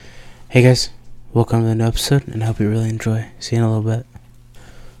Hey guys, welcome to the new episode, and I hope you really enjoy. See you in a little bit.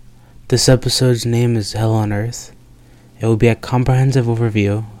 This episode's name is Hell on Earth. It will be a comprehensive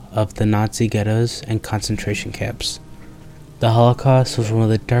overview of the Nazi ghettos and concentration camps. The Holocaust was one of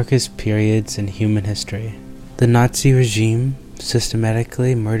the darkest periods in human history. The Nazi regime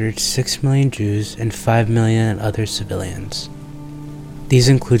systematically murdered 6 million Jews and 5 million other civilians. These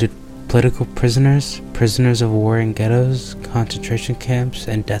included political prisoners, prisoners of war in ghettos, concentration camps,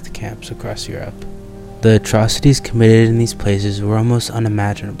 and death camps across Europe. The atrocities committed in these places were almost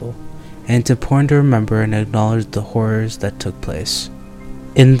unimaginable, and it's important to remember and acknowledge the horrors that took place.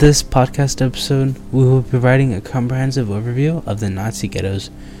 In this podcast episode, we will be providing a comprehensive overview of the Nazi ghettos,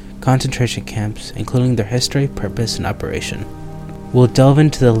 concentration camps, including their history, purpose, and operation. We'll delve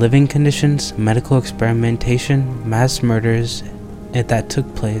into the living conditions, medical experimentation, mass murders that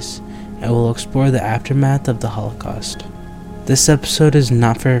took place, and we'll explore the aftermath of the Holocaust. This episode is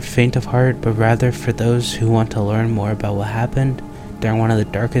not for the faint of heart, but rather for those who want to learn more about what happened during one of the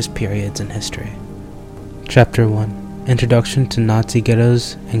darkest periods in history. Chapter 1: Introduction to Nazi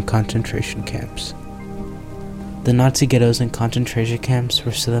Ghettos and Concentration Camps. The Nazi ghettos and concentration camps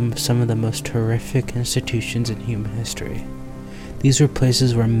were some of the most horrific institutions in human history. These were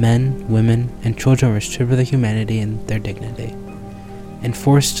places where men, women, and children were stripped of their humanity and their dignity, and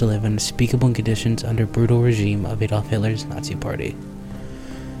forced to live in unspeakable conditions under brutal regime of Adolf Hitler's Nazi Party.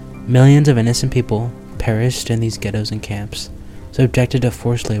 Millions of innocent people perished in these ghettos and camps, subjected to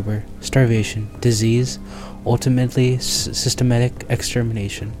forced labor, starvation, disease, ultimately systematic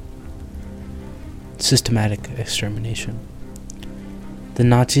extermination. The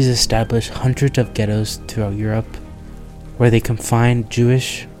Nazis established hundreds of ghettos throughout Europe, where they confined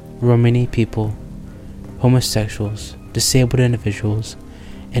Jewish, Romani people, homosexuals, disabled individuals,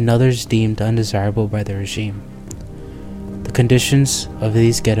 and others deemed undesirable by the regime. The conditions of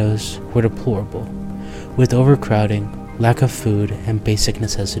these ghettos were deplorable, with overcrowding, lack of food, and basic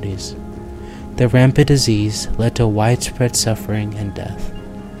necessities. The rampant disease led to widespread suffering and death.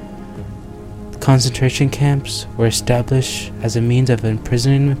 Concentration camps were established as a means of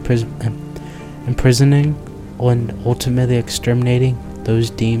imprisoning and ultimately exterminating those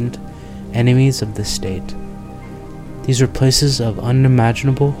deemed enemies of the state. These were places of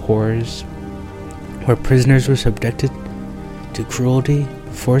unimaginable horrors, where prisoners were subjected to cruelty,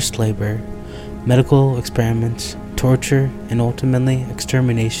 forced labor, medical experiments, torture, and ultimately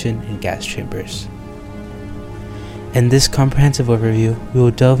extermination in gas chambers. In this comprehensive overview, we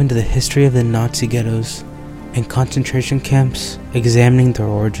will delve into the history of the Nazi ghettos and concentration camps, examining their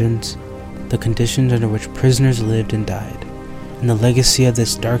origins, the conditions under which prisoners lived and died, and the legacy of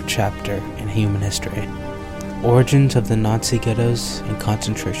this dark chapter in human history. Origins of the Nazi ghettos and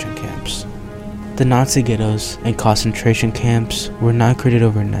concentration camps. The Nazi ghettos and concentration camps were not created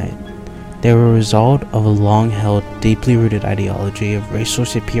overnight. They were a result of a long-held, deeply rooted ideology of racial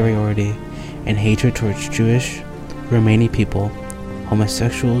superiority and hatred towards Jewish, Romani people,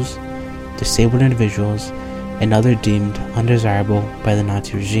 homosexuals, disabled individuals, and others deemed undesirable by the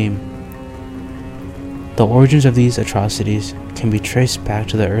Nazi regime. The origins of these atrocities can be traced back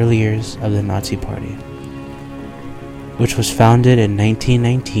to the early years of the Nazi Party, which was founded in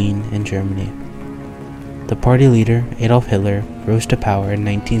 1919 in Germany. The party leader, Adolf Hitler, rose to power in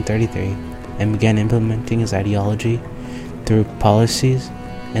 1933 and began implementing his ideology through policies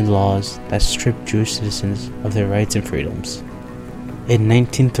and laws that stripped Jewish citizens of their rights and freedoms. In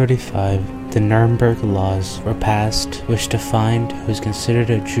 1935, the Nuremberg Laws were passed, which defined who was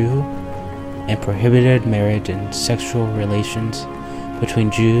considered a Jew and prohibited marriage and sexual relations between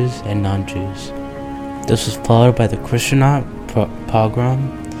Jews and non-Jews. This was followed by the Kristallnacht pogrom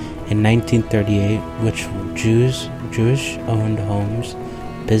in 1938, which Jewish-owned homes,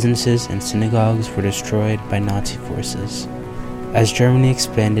 businesses, and synagogues were destroyed by Nazi forces. As Germany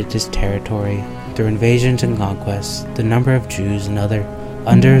expanded its territory through invasions and conquests, the number of Jews and other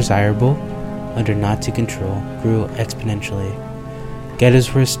undesirable under Nazi control grew exponentially.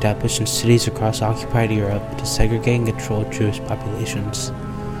 Ghettos were established in cities across occupied Europe to segregate and control Jewish populations,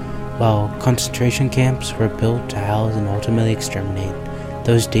 while concentration camps were built to house and ultimately exterminate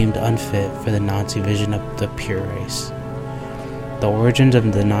those deemed unfit for the Nazi vision of the pure race. The origins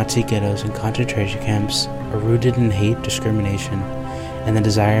of the Nazi ghettos and concentration camps are rooted in hate, discrimination, and the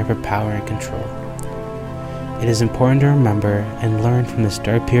desire for power and control. It is important to remember and learn from this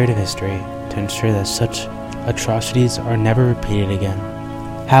dark period of history to ensure that such atrocities are never repeated again.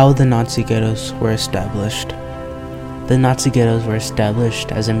 How the Nazi ghettos were established. The Nazi ghettos were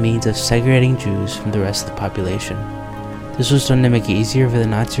established as a means of segregating Jews from the rest of the population. This was done to make it easier for the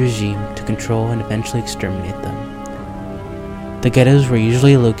Nazi regime to control and eventually exterminate them. The ghettos were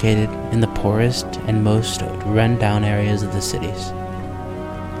usually located in the poorest and most run-down areas of the cities.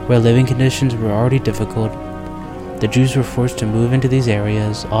 Where living conditions were already difficult, the Jews were forced to move into these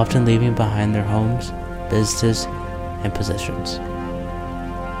areas, often leaving behind their homes, businesses, and possessions.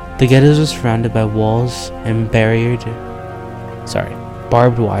 The ghettos were surrounded by walls and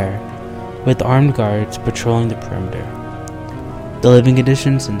barbed wire, with armed guards patrolling the perimeter. The living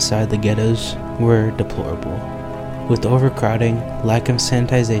conditions inside the ghettos were deplorable, with overcrowding, lack of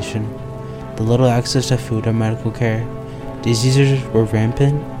sanitization, the little access to food or medical care. Diseases were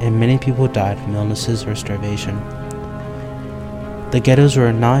rampant, and many people died from illnesses or starvation. The ghettos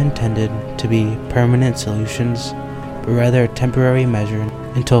were not intended to be permanent solutions, but rather a temporary measure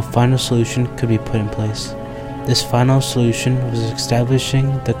until a final solution could be put in place. This final solution was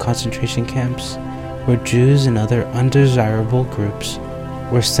establishing the concentration camps, where Jews and other undesirable groups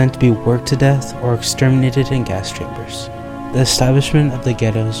were sent to be worked to death or exterminated in gas chambers. The establishment of the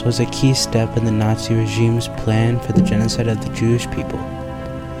ghettos was a key step in the Nazi regime's plan for the genocide of the Jewish people.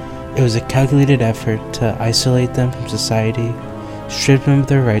 It was a calculated effort to isolate them from society, strip them of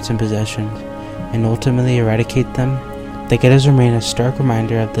their rights and possessions, and ultimately eradicate them. The ghettos remain a stark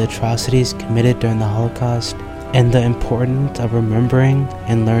reminder of the atrocities committed during the Holocaust and the importance of remembering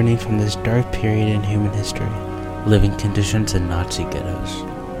and learning from this dark period in human history. Living conditions in Nazi ghettos.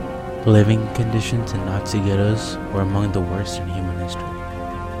 Living conditions in Nazi ghettos were among the worst in human history.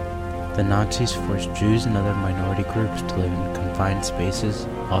 The Nazis forced Jews and other minority groups to live in confined spaces,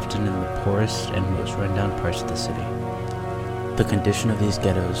 often in the poorest and most rundown parts of the city. The condition of these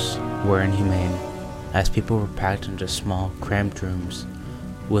ghettos were inhumane, as people were packed into small, cramped rooms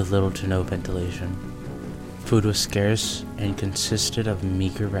with little to no ventilation. Food was scarce and consisted of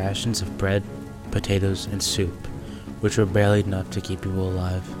meager rations of bread, potatoes, and soup, which were barely enough to keep people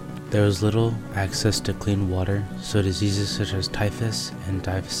alive. There was little access to clean water, so diseases such as typhus and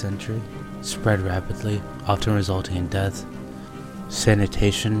dysentery spread rapidly, often resulting in death.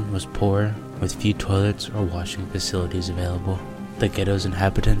 Sanitation was poor, with few toilets or washing facilities available. The ghetto's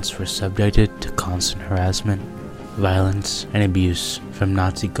inhabitants were subjected to constant harassment, violence, and abuse from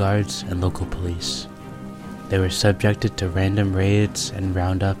Nazi guards and local police. They were subjected to random raids and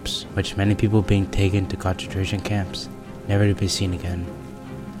roundups, with many people being taken to concentration camps, never to be seen again.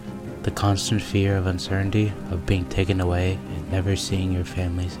 The constant fear of uncertainty, of being taken away and never seeing your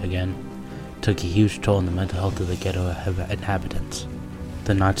families again, took a huge toll on the mental health of the ghetto inhabitants.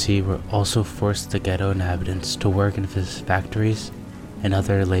 The Nazis were also forced the ghetto inhabitants to work in factories and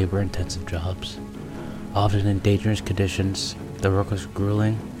other labor-intensive jobs. Often in dangerous conditions, the work was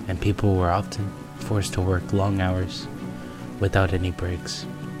grueling, and people were often forced to work long hours without any breaks.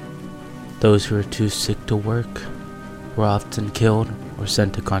 Those who were too sick to work were often killed or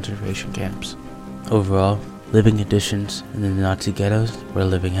sent to concentration camps. Overall, living conditions in the Nazi ghettos were a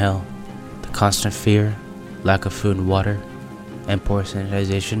living hell. The constant fear, lack of food and water, and poor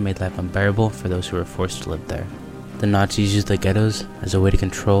sanitization made life unbearable for those who were forced to live there. The Nazis used the ghettos as a way to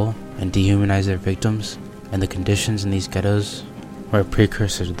control and dehumanize their victims, and the conditions in these ghettos were a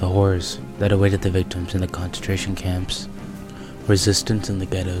precursor to the horrors that awaited the victims in the concentration camps. Resistance in the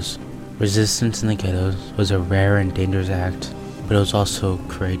ghettos. Resistance in the ghettos was a rare and dangerous act, but it was also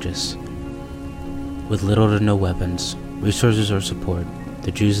courageous. With little to no weapons, resources, or support,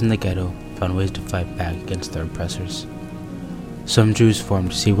 the Jews in the ghetto found ways to fight back against their oppressors. Some Jews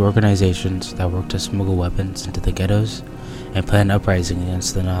formed secret organizations that worked to smuggle weapons into the ghettos and plan uprising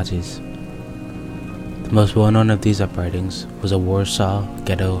against the Nazis. The most well-known of these uprisings was a Warsaw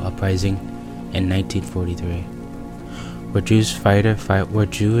Ghetto Uprising in 1943, where Jewish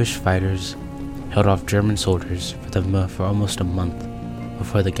fighters held off German soldiers for almost a month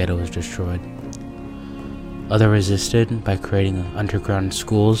before the ghetto was destroyed. Others resisted by creating underground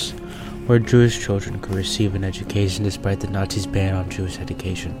schools where Jewish children could receive an education despite the Nazis' ban on Jewish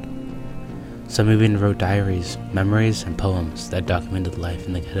education. Some even wrote diaries, memories, and poems that documented life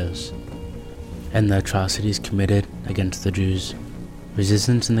in the ghettos and the atrocities committed against the Jews.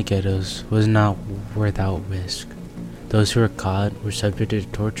 Resistance in the ghettos was not without risk. Those who were caught were subjected to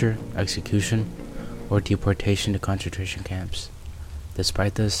torture, execution, or deportation to concentration camps.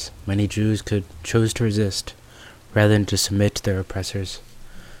 Despite this, many Jews chose to resist rather than to submit to their oppressors,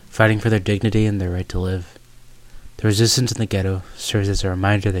 fighting for their dignity and their right to live. The resistance in the ghetto serves as a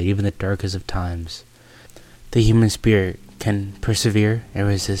reminder that even the darkest of times, the human spirit can persevere and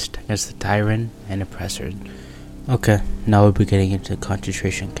resist against the tyrant and oppressor. Okay, now we'll be getting into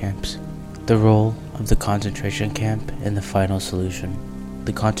concentration camps. The role of the concentration camp in the final solution.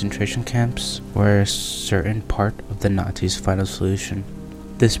 The concentration camps were a certain part of the Nazis' final solution.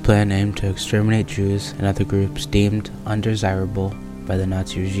 This plan aimed to exterminate Jews and other groups deemed undesirable by the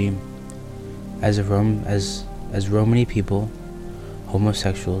Nazi regime. As Romani people,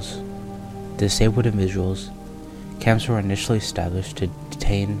 homosexuals, disabled individuals, camps were initially established to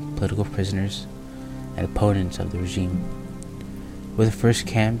detain political prisoners and opponents of the regime, with the first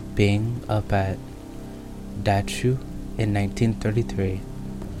camp being up at Dachau in 1933.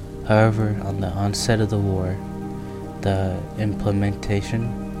 However, on the onset of the war, the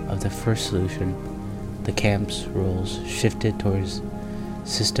implementation of the first solution, the camp's rules shifted towards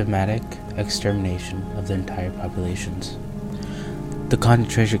systematic extermination of the entire populations. The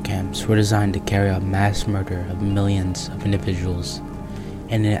concentration camps were designed to carry out mass murder of millions of individuals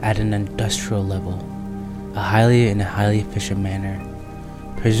and at an industrial level, in a highly efficient manner.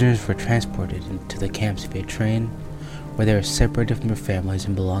 Prisoners were transported into the camps via train, where they were separated from their families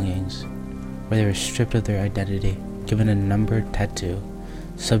and belongings, where they were stripped of their identity, given a numbered tattoo,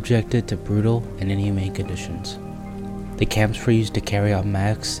 subjected to brutal and inhumane conditions. The camps were used to carry out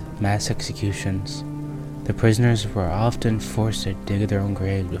mass executions. The prisoners were often forced to dig their own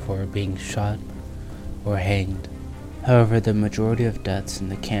graves before being shot or hanged. However, the majority of deaths in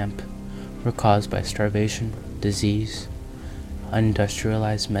the camp were caused by starvation, disease,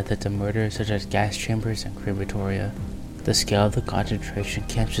 industrialized methods of murder such as gas chambers and crematoria. The scale of the concentration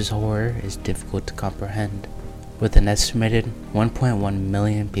camps' horror is difficult to comprehend, with an estimated 1.1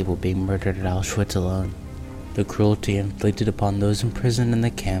 million people being murdered at Auschwitz alone. The cruelty inflicted upon those imprisoned in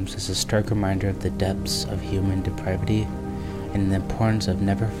the camps is a stark reminder of the depths of human depravity and the importance of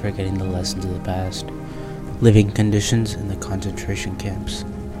never forgetting the lessons of the past. Living conditions in the concentration camps.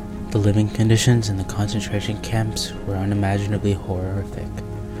 The living conditions in the concentration camps were unimaginably horrific.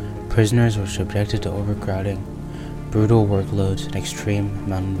 Prisoners were subjected to overcrowding, brutal workloads, and extreme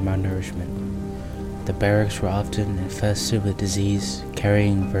malnourishment. The barracks were often infested with disease,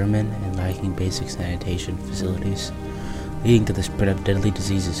 carrying vermin and lacking basic sanitation facilities, leading to the spread of deadly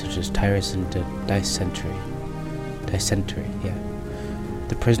diseases such as typhus and dysentery.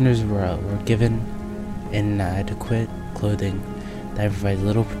 The prisoners were given inadequate clothing that provided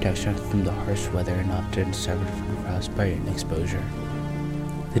little protection from the harsh weather and often suffered from frostbite and exposure.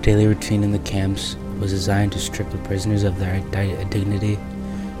 The daily routine in the camps was designed to strip the prisoners of their dignity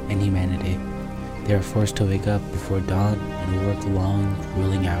and humanity. They were forced to wake up before dawn and work long,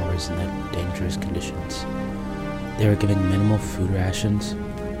 grueling hours in dangerous conditions. They were given minimal food rations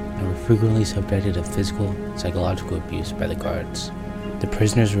and were frequently subjected to physical and psychological abuse by the guards. The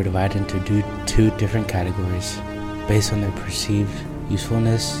prisoners were divided into two different categories based on their perceived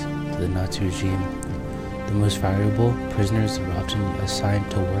usefulness to the Nazi regime. The most valuable prisoners were often assigned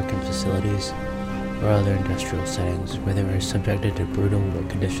to work in facilities or other industrial settings where they were subjected to brutal work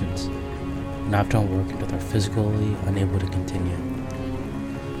conditions and often worked until they were physically unable to continue.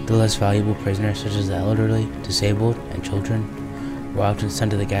 The less valuable prisoners, such as the elderly, disabled, and children, were often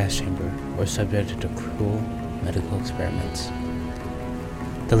sent to the gas chamber or subjected to cruel medical experiments.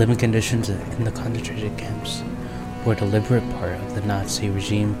 The living conditions in the concentration camps were a deliberate part of the Nazi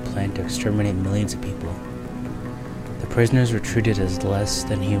regime plan to exterminate millions of people. The prisoners were treated as less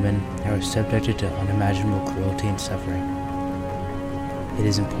than human and were subjected to unimaginable cruelty and suffering. It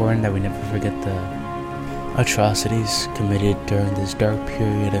is important that we never forget the atrocities committed during this dark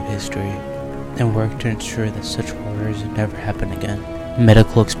period of history and work to ensure that such horrors never happen again.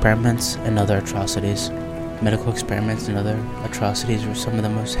 Medical experiments and other atrocities. Medical experiments and other atrocities were some of the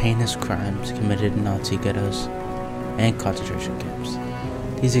most heinous crimes committed in Nazi ghettos and concentration camps.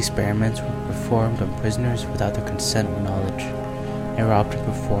 These experiments were performed on prisoners without their consent or knowledge, and were often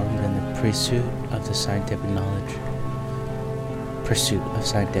performed in the pursuit of scientific knowledge, or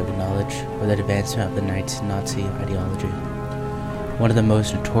the advancement of the Nazi ideology. One of the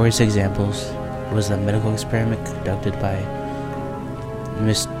most notorious examples was the medical experiment conducted by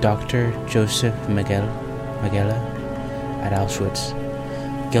Dr. Joseph Mengele at Auschwitz.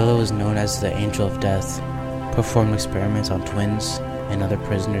 Mengele was known as the Angel of Death, performed experiments on twins and other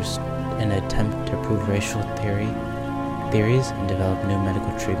prisoners in an attempt to prove racial theories and develop new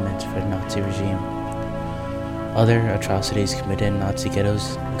medical treatments for the Nazi regime. Other atrocities committed in Nazi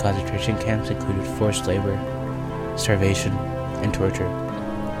ghettos and concentration camps included forced labor, starvation, and torture.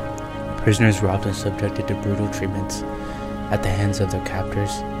 Prisoners were often subjected to brutal treatments at the hands of their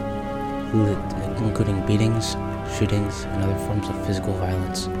captors, including beatings, shootings, and other forms of physical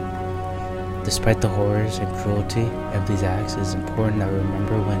violence. Despite the horrors and cruelty of these acts, it is important that we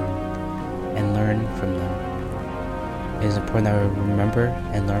remember and learn from them.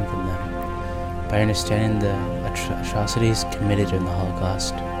 By understanding the atrocities committed during the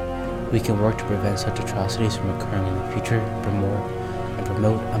Holocaust, we can work to prevent such atrocities from occurring in the future and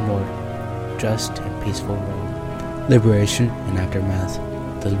promote a more just and peaceful world. Liberation and aftermath.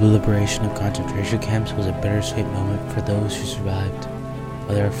 The liberation of concentration camps was a bittersweet moment for those who survived.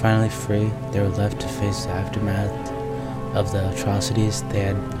 While they were finally free, they were left to face the aftermath of the atrocities they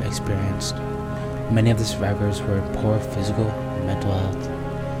had experienced. Many of the survivors were in poor physical and mental health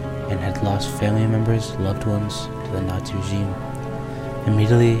and had lost family members, loved ones to the Nazi regime.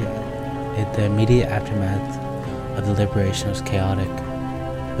 The immediate aftermath of the liberation was chaotic,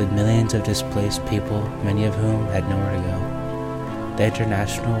 with millions of displaced people, many of whom had nowhere to go. The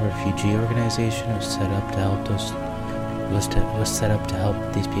International Refugee Organization was set up to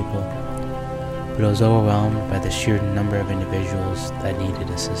help these people, but it was overwhelmed by the sheer number of individuals that needed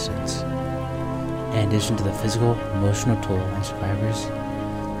assistance. In addition to the physical, emotional toll on survivors,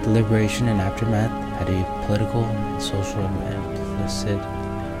 the liberation and aftermath had a political and social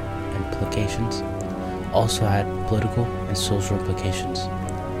implications. Also had political and social implications.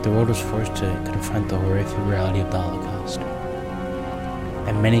 The world was forced to confront the horrific reality of the Holocaust,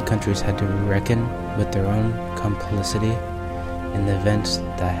 and many countries had to reckon with their own complicity in the events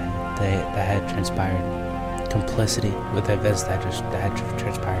that had transpired.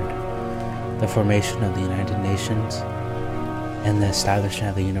 The formation of the United Nations and the establishment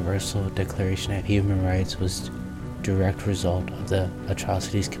of the Universal Declaration of Human Rights was a direct result of the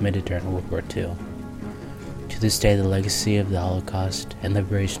atrocities committed during World War II. To this day, the legacy of the Holocaust and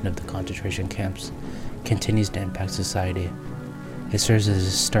liberation of the concentration camps continues to impact society. It serves as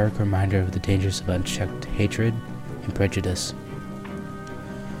a stark reminder of the dangers of unchecked hatred and prejudice,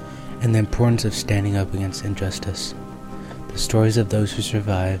 and the importance of standing up against injustice. The stories of those who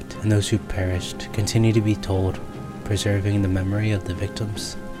survived and those who perished continue to be told, preserving the memory of the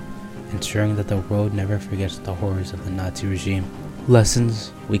victims, ensuring that the world never forgets the horrors of the Nazi regime.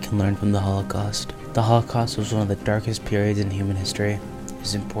 Lessons we can learn from the Holocaust. The Holocaust was one of the darkest periods in human history. It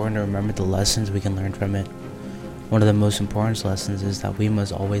is important to remember the lessons we can learn from it. One of the most important lessons is that we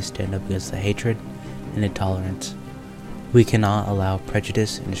must always stand up against the hatred and intolerance. We cannot allow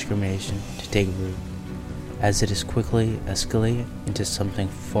prejudice and discrimination to take root, as it is quickly escalating into something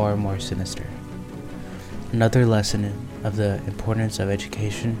far more sinister. Another lesson of the importance of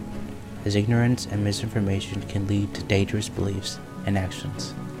education is ignorance and misinformation can lead to dangerous beliefs and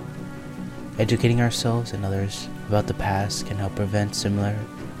actions. Educating ourselves and others about the past can help prevent similar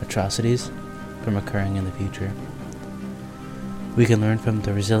atrocities from occurring in the future. We can learn from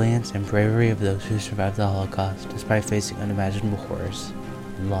the resilience and bravery of those who survived the Holocaust despite facing unimaginable horrors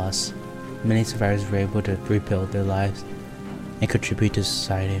and loss. Many survivors were able to rebuild their lives and contribute to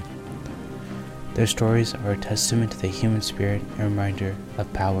society. Their stories are a testament to the human spirit and a reminder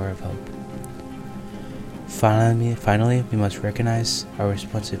of power of hope. Finally, we must recognize our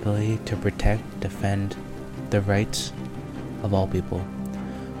responsibility to defend the rights of all people.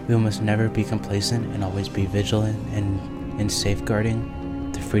 We must never be complacent and always be vigilant in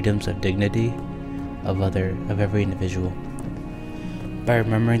safeguarding the freedoms of dignity of every individual. By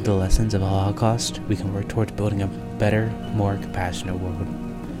remembering the lessons of the Holocaust, we can work towards building a better, more compassionate world.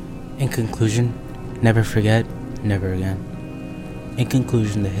 In conclusion, never forget, never again. In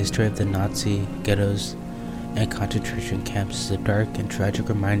conclusion, the history of the Nazi ghettos and concentration camps is a dark and tragic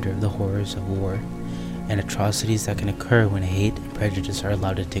reminder of the horrors of war and atrocities that can occur when hate and prejudice are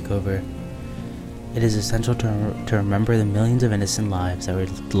allowed to take over. It is essential to remember the millions of innocent lives that were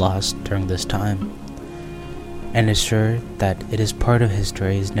lost during this time, and ensure that it is part of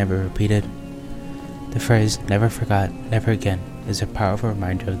history is never repeated. The phrase, never forgot, never again, is a powerful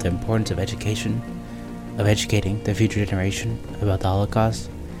reminder of the importance of educating the future generation about the Holocaust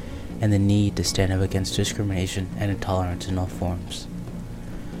and the need to stand up against discrimination and intolerance in all forms.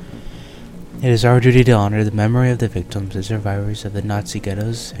 It is our duty to honor the memory of the victims and survivors of the Nazi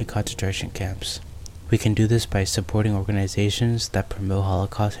ghettos and concentration camps. We can do this by supporting organizations that promote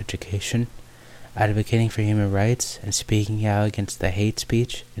Holocaust education, advocating for human rights, and speaking out against the hate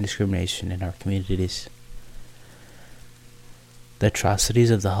speech and discrimination in our communities. The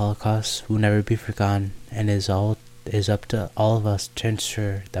atrocities of the Holocaust will never be forgotten, and it is up to all of us to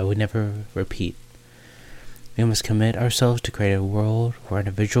ensure that we never repeat. We must commit ourselves to create a world where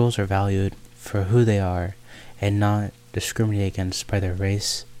individuals are valued for who they are and not discriminated against by their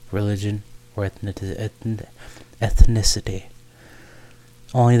race, religion, or ethnicity.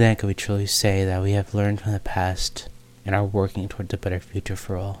 Only then can we truly say that we have learned from the past and are working towards a better future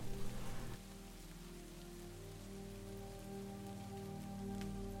for all.